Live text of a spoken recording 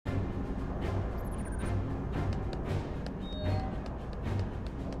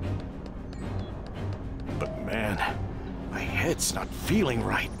man. My head's not feeling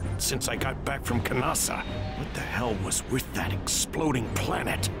right since I got back from Kanassa. What the hell was with that exploding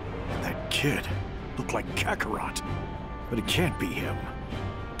planet? That kid looked like Kakarot, but it can't be him.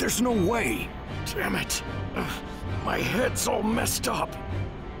 There's no way. Damn it. My head's all messed up.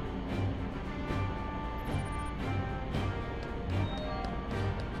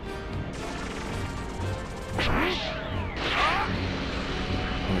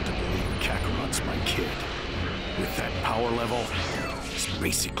 Hard to believe Kakarot's my kid. With that power level, he's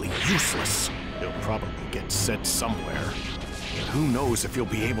basically useless. He'll probably get sent somewhere. And who knows if he'll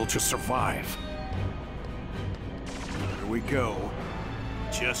be able to survive. Here we go.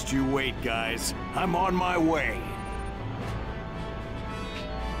 Just you wait, guys. I'm on my way.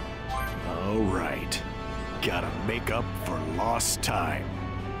 All right. Gotta make up for lost time.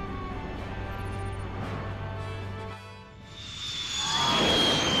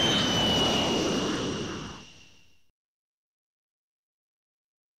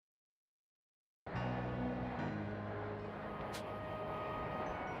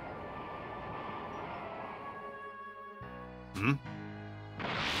 Hmm?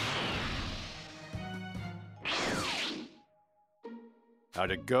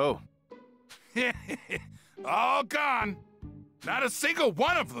 How'd it go? All gone. Not a single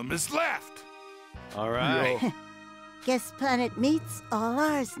one of them is left. All right. Guess Planet Meat's all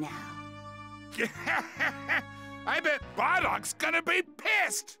ours now. I bet Bardock's gonna be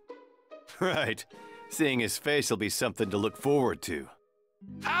pissed. Right. Seeing his face will be something to look forward to.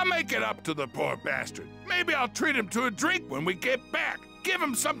 I'll make it up to the poor bastard. Maybe I'll treat him to a drink when we get back. Give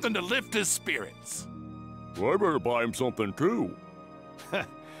him something to lift his spirits. I better buy him something too.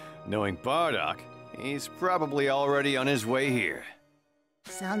 Knowing Bardock, he's probably already on his way here.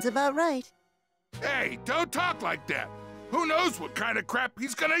 Sounds about right. Hey, don't talk like that. Who knows what kind of crap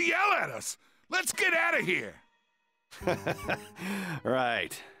he's gonna yell at us. Let's get out of here.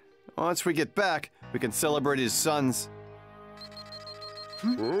 Right. Once we get back, we can celebrate his son's...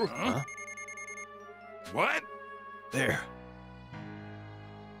 Huh? What? There.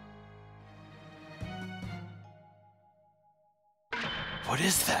 What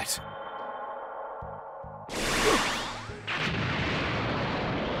is that?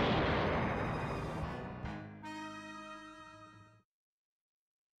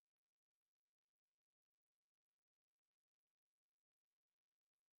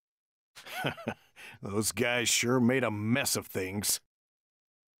 Those guys sure made a mess of things.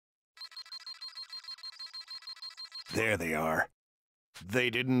 There they are. They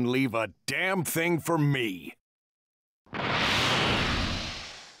didn't leave a damn thing for me.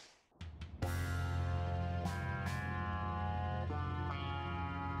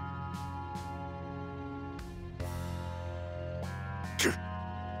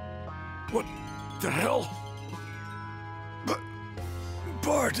 What the hell?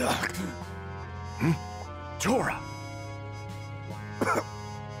 Bardock! Hmm? Tora!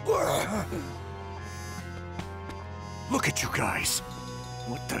 Look at you guys!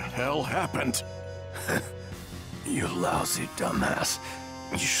 What the hell happened? You lousy dumbass.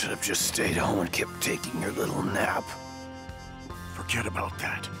 You should have just stayed home and kept taking your little nap. Forget about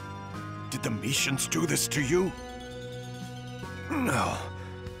that. Did the Mishans do this to you? No.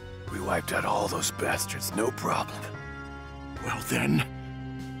 We wiped out all those bastards, no problem. Well then,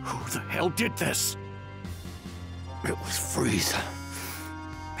 who the hell did this? It was Frieza.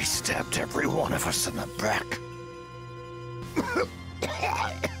 He stabbed every one of us in the back.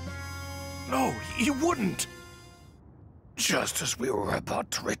 No, you wouldn't! Just as we were about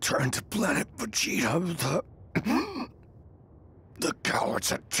to return to Planet Vegeta, the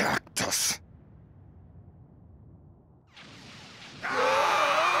cowards attacked us.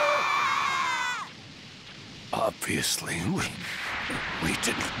 Obviously, we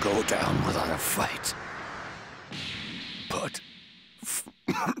didn't go down without a fight. But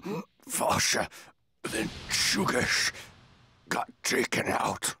Fasha, then Shugesh, got taken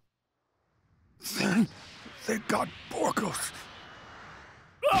out. Then they got Borgos.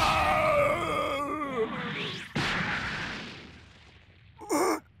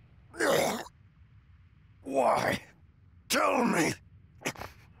 Why? Tell me.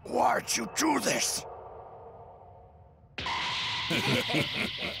 Why'd you do this?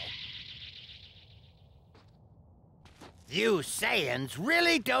 You Saiyans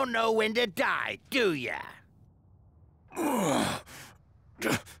really don't know when to die, do ya?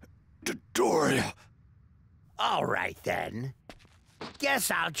 Dodoria. All right, then. Guess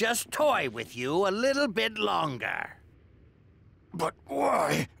I'll just toy with you a little bit longer. But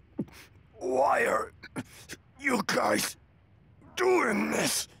why? Why are you guys doing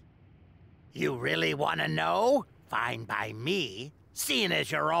this? You really want to know? Fine by me, seeing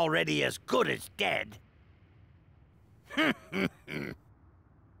as you're already as good as dead.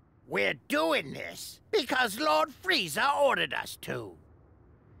 We're doing this because Lord Frieza ordered us to.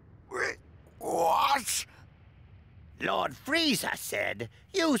 What? Lord Frieza said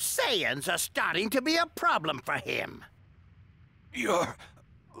you Saiyans are starting to be a problem for him. You're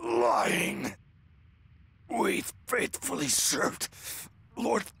lying. We've faithfully served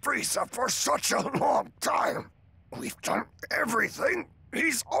Lord Frieza for such a long time. We've done everything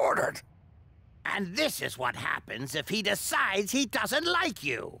he's ordered. And this is what happens if he decides he doesn't like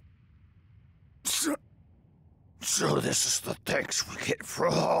you. So this is the thanks we get for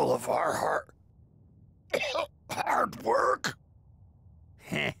all of our hard work?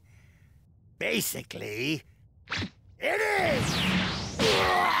 Basically, it is!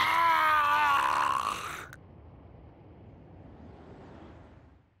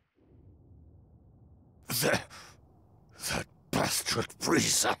 That bastard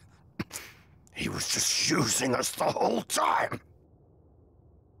Frieza. He was just using us the whole time.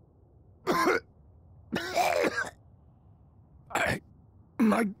 I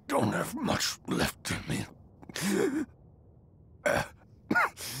don't have much left in me.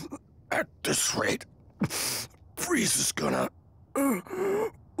 At this rate, Frieza's gonna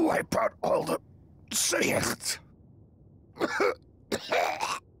wipe out all the Saiyans.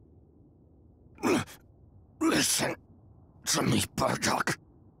 Listen to me, Bardock.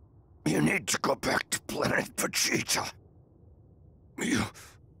 You need to go back to Planet Vegeta. You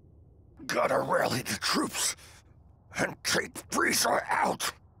gotta rally the troops and take Frieza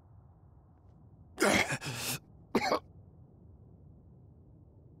out.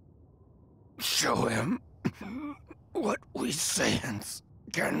 Show him what we Saiyans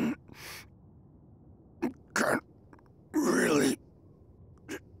can really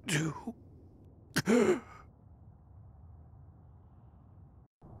do.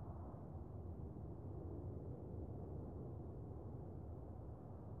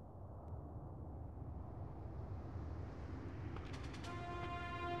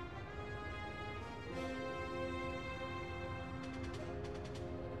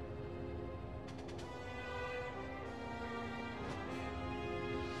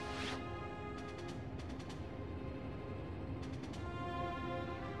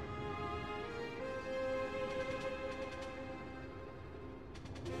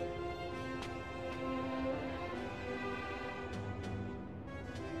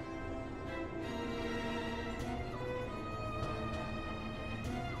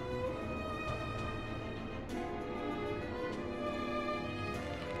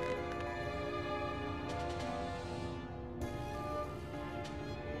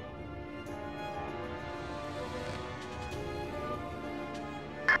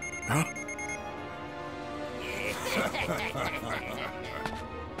 Huh?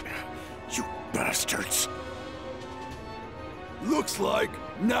 You bastards! Looks like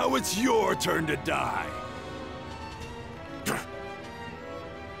now it's your turn to die.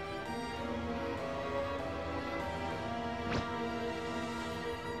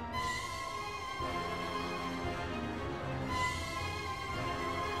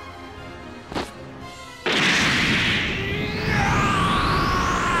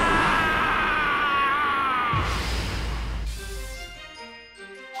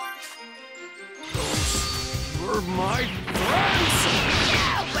 My friends!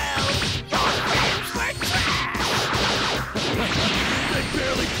 Yeah, well, your friends were trash! They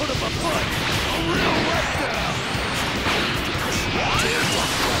barely put up a fight! A real letdown! Dare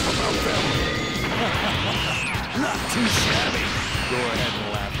talk crap about them! Not too shabby! Go ahead and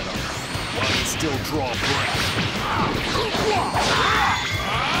laugh it off, while you still draw breath.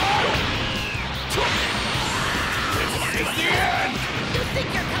 This is the end! You think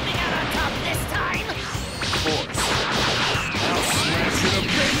you're coming out on top this time? Of course. I'll smash you to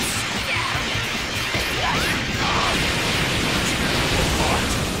bits!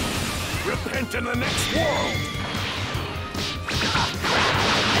 Repent in the next world!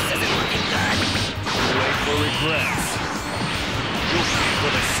 This isn't looking good! Wait for regrets. You'll pay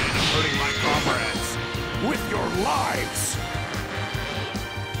for the sin of hurting my comrades with your lives!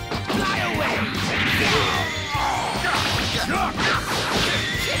 Fly away! You're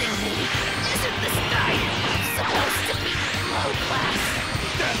kidding me! Isn't this guy supposed to be low class?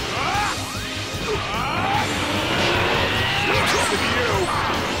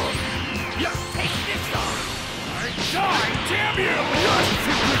 You! Take this off! Die, damn you! I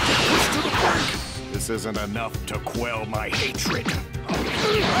think we can push to the brink! This isn't enough to quell my hatred. Is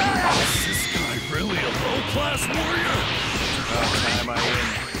this guy really a low-class warrior? About time I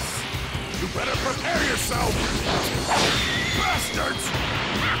end this. You better prepare yourself! Bastards!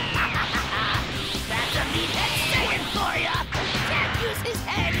 That's a meathead Saiyan for ya! Can't use his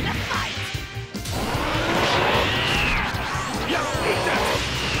head in a fight! Yeah, eat that!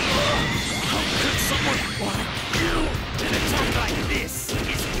 How could someone like you? An attack like this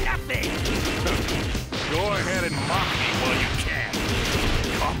is nothing! Go ahead and mock me while you can.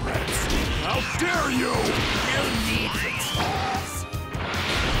 Comrades, how dare you! No need for tears.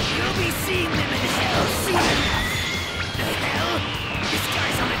 You'll be seeing them in hell soon enough. The hell? This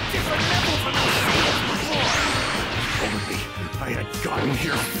guy's on a different level from those Saiyans before. Only I had gotten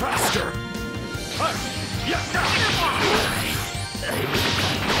here faster.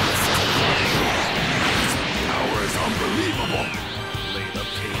 Power is unbelievable! Lay the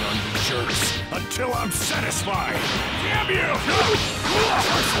pain on you jerks until I'm satisfied. Damn you!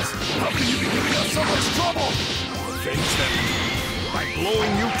 How can you be giving us so much trouble? I'll avenge them by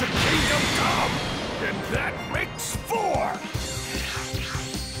blowing you to Kingdom Come. And that makes 4!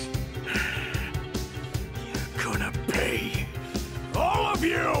 You're gonna pay. All of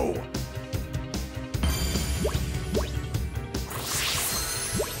you!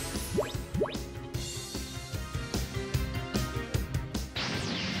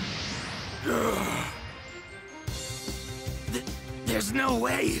 There's no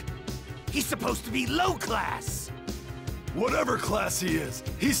way. He's supposed to be low class. Whatever class he is,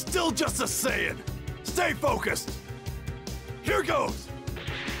 he's still just a Saiyan. Stay focused. Here goes.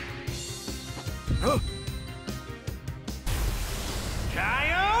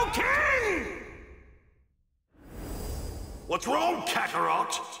 Kaioken! What's wrong,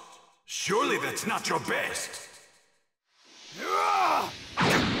 Kakarot? Surely that's not your best.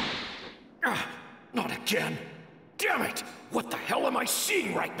 Not again. Damn it! What the hell am I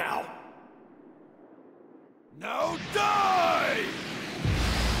seeing right now? Now die!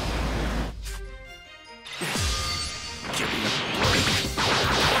 Give me a break!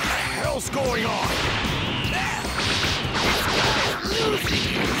 What the hell's going on?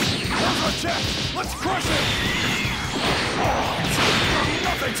 Here's our chance! Let's crush him! You're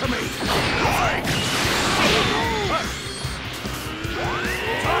nothing to me!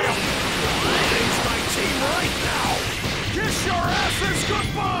 Against my team right now! Kiss your asses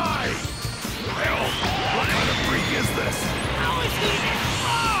goodbye! Hell, what kind of freak is this? How is he this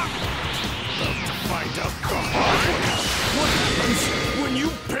strong? Love to find out the hard way. What happens when you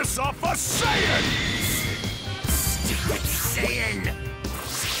piss off a Saiyan? Stupid Saiyan!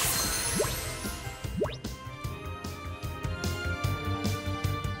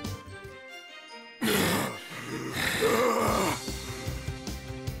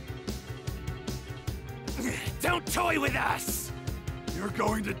 Don't toy with us! You're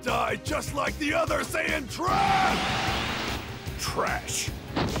going to die just like the other Saiyan trash! Trash.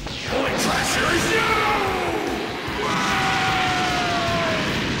 Only trash here is you!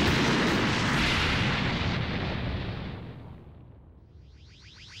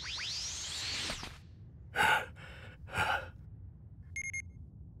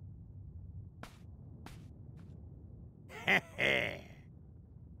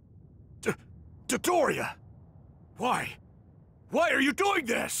 Dodoria! Why? Why are you doing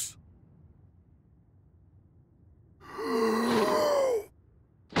this?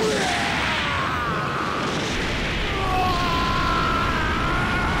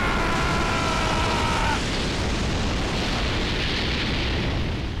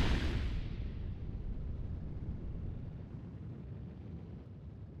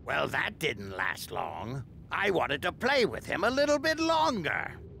 Well, that didn't last long. I wanted to play with him a little bit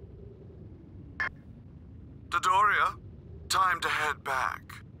longer. Dodoria, time to head back.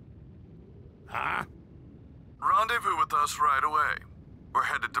 Huh? Rendezvous with us right away. We're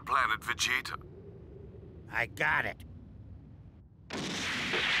headed to Planet Vegeta. I got it.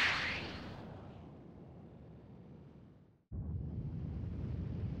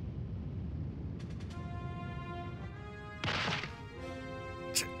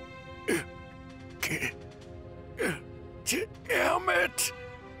 Damn it!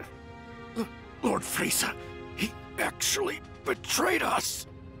 Lord Frieza, he actually betrayed us!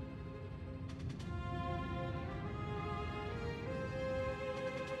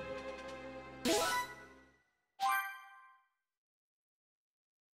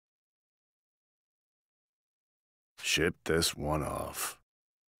 Ship this one off.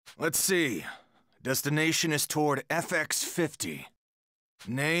 Let's see. Destination is toward FX50.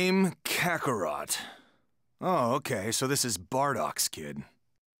 Name, Kakarot. Oh, okay, so this is Bardock's kid.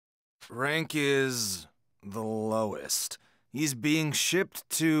 Rank is the lowest. He's being shipped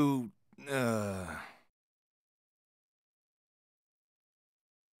to,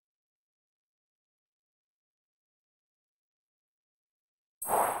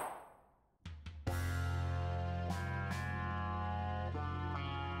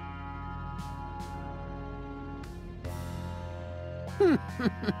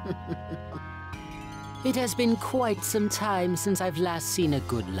 It has been quite some time since I've last seen a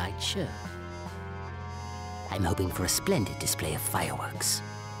good light show. I'm hoping for a splendid display of fireworks.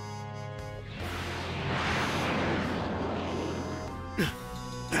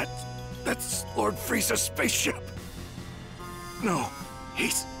 That's Lord Frieza's spaceship. No,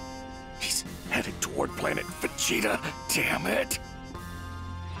 he's headed toward Planet Vegeta. Damn it!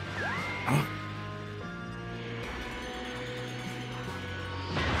 Huh?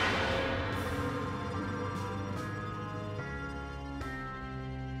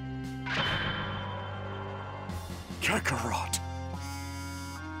 Kakarot.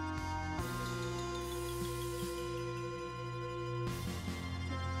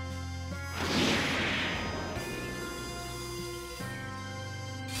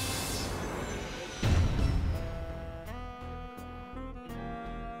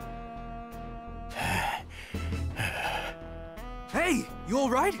 Hey, you all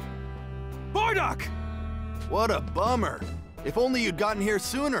right? Bardock! What a bummer. If only you'd gotten here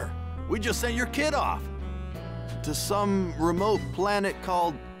sooner. We just sent your kid off. To some remote planet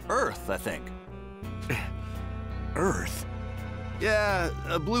called Earth, I think. Earth? Yeah,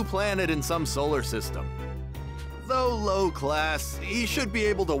 a blue planet in some solar system. Though low class, he should be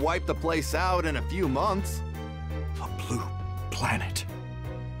able to wipe the place out in a few months. A blue planet?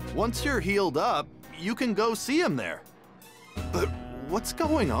 Once you're healed up, you can go see him there. But what's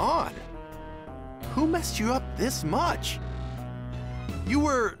going on? Who messed you up this much? You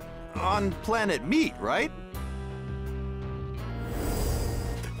were on Planet Meat, right?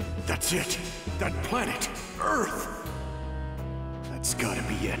 That's it. That planet, Earth. That's gotta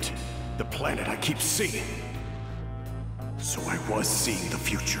be it. The planet I keep seeing. So I was seeing the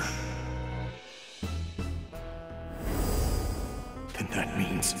future. Then that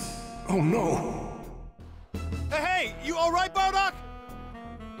means... Oh no! Hey, you all right, Bardock?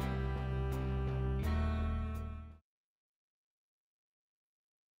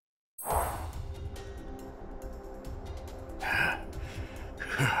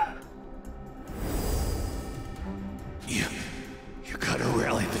 You gotta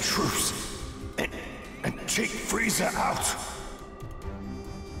rally the troops and take Frieza out.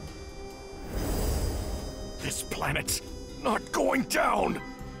 This planet's not going down.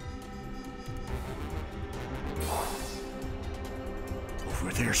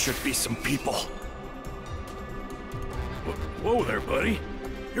 Over there should be some people. Whoa there, buddy.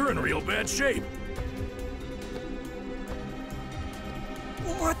 You're in real bad shape.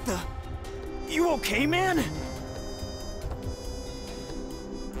 What the? You okay, man?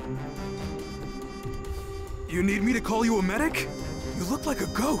 You need me to call you a medic? You look like a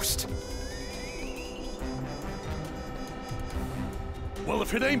ghost. Well,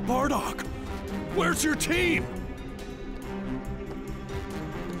 if it ain't Bardock, where's your team?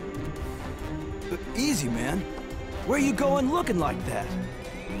 Easy, man. Where you going looking like that?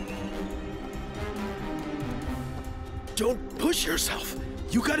 Don't push yourself.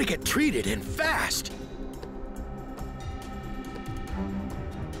 You gotta get treated and fast.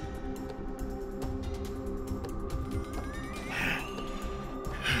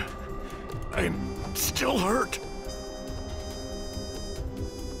 I'm still hurt.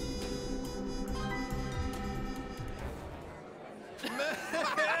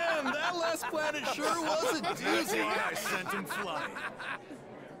 Man, that last planet sure was a doozy. Why I sent him flying.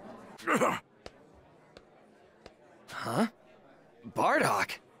 Huh?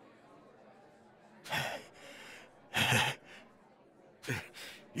 Bardock?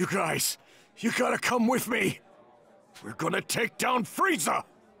 You guys, you gotta come with me. We're gonna take down Frieza.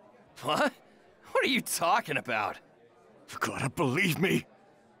 What? What are you talking about? You gotta believe me.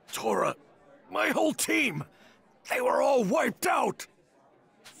 Tora, my whole team, they were all wiped out.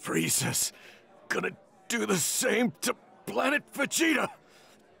 Frieza's gonna do the same to Planet Vegeta,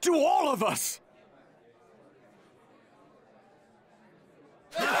 to all of us.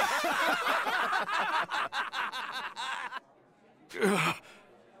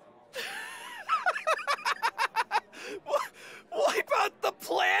 Wipe out the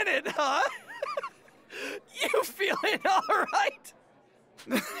planet, huh? You feeling all right?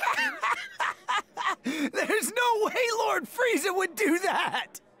 There's no way Lord Frieza would do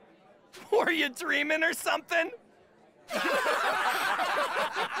that! Were you dreaming or something?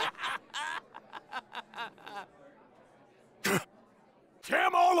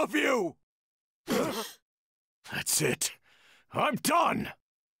 Damn all of you! That's it. I'm done!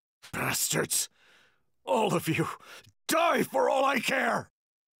 Bastards! All of you, die for all I care!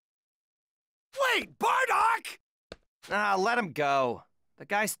 Wait, Bardock! Ah, let him go. The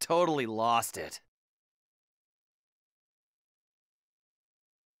guy's totally lost it.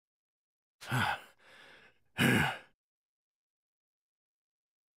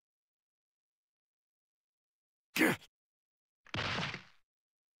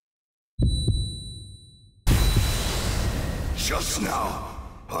 Just now,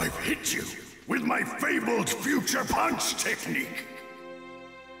 I've hit you with my fabled future punch technique.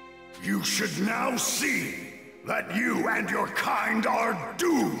 You should now see that you and your kind are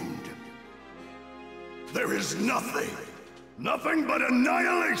doomed. There is nothing but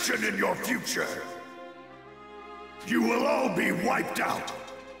annihilation in your future. You will all be wiped out,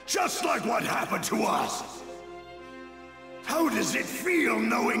 just like what happened to us. How does it feel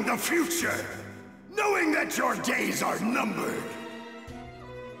knowing the future? Knowing that your days are numbered?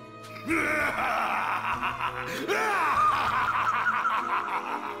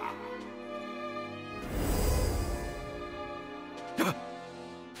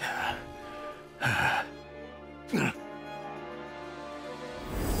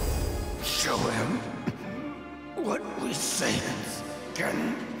 Show him what we Saiyans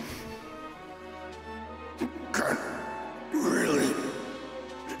can really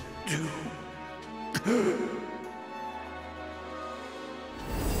do.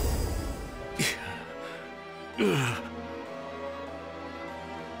 I'll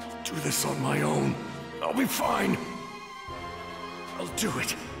do this on my own. I'll be fine. I'll do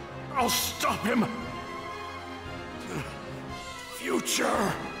it. I'll stop him.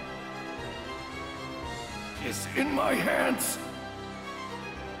 Future is in my hands.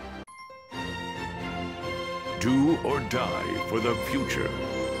 Do or die for the future.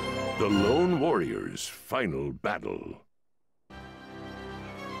 The Lone Warrior's final battle.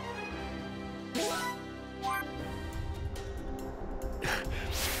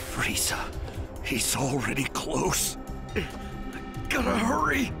 Frieza, he's already close. I gotta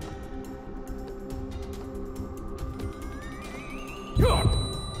hurry.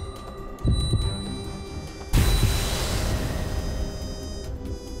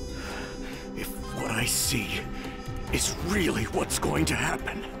 If what I see is really what's going to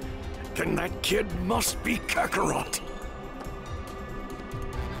happen, then that kid must be Kakarot.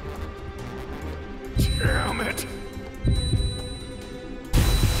 Damn it!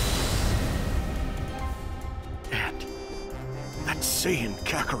 And that Saiyan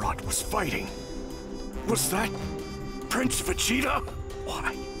Kakarot was fighting. Was that Prince Vegeta?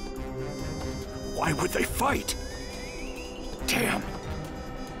 Why? Why would they fight? Damn!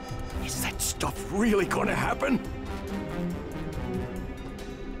 Is that stuff really gonna happen?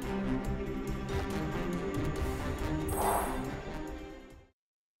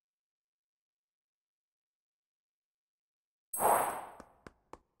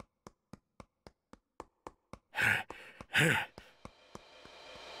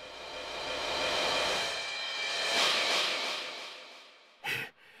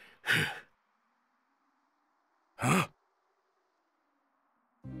 Huh?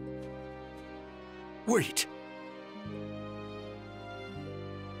 Wait.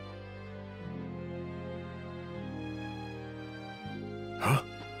 Huh?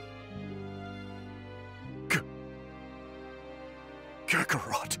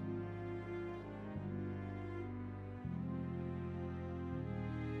 Kakarot.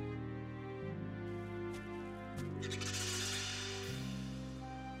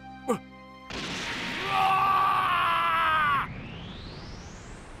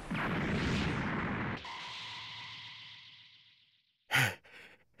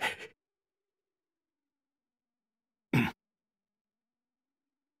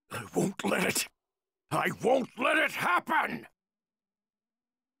 I won't let it happen!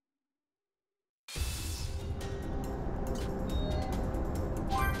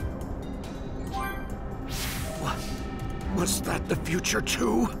 What? Was that the future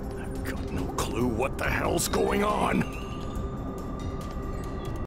too? I've got no clue what the hell's going on.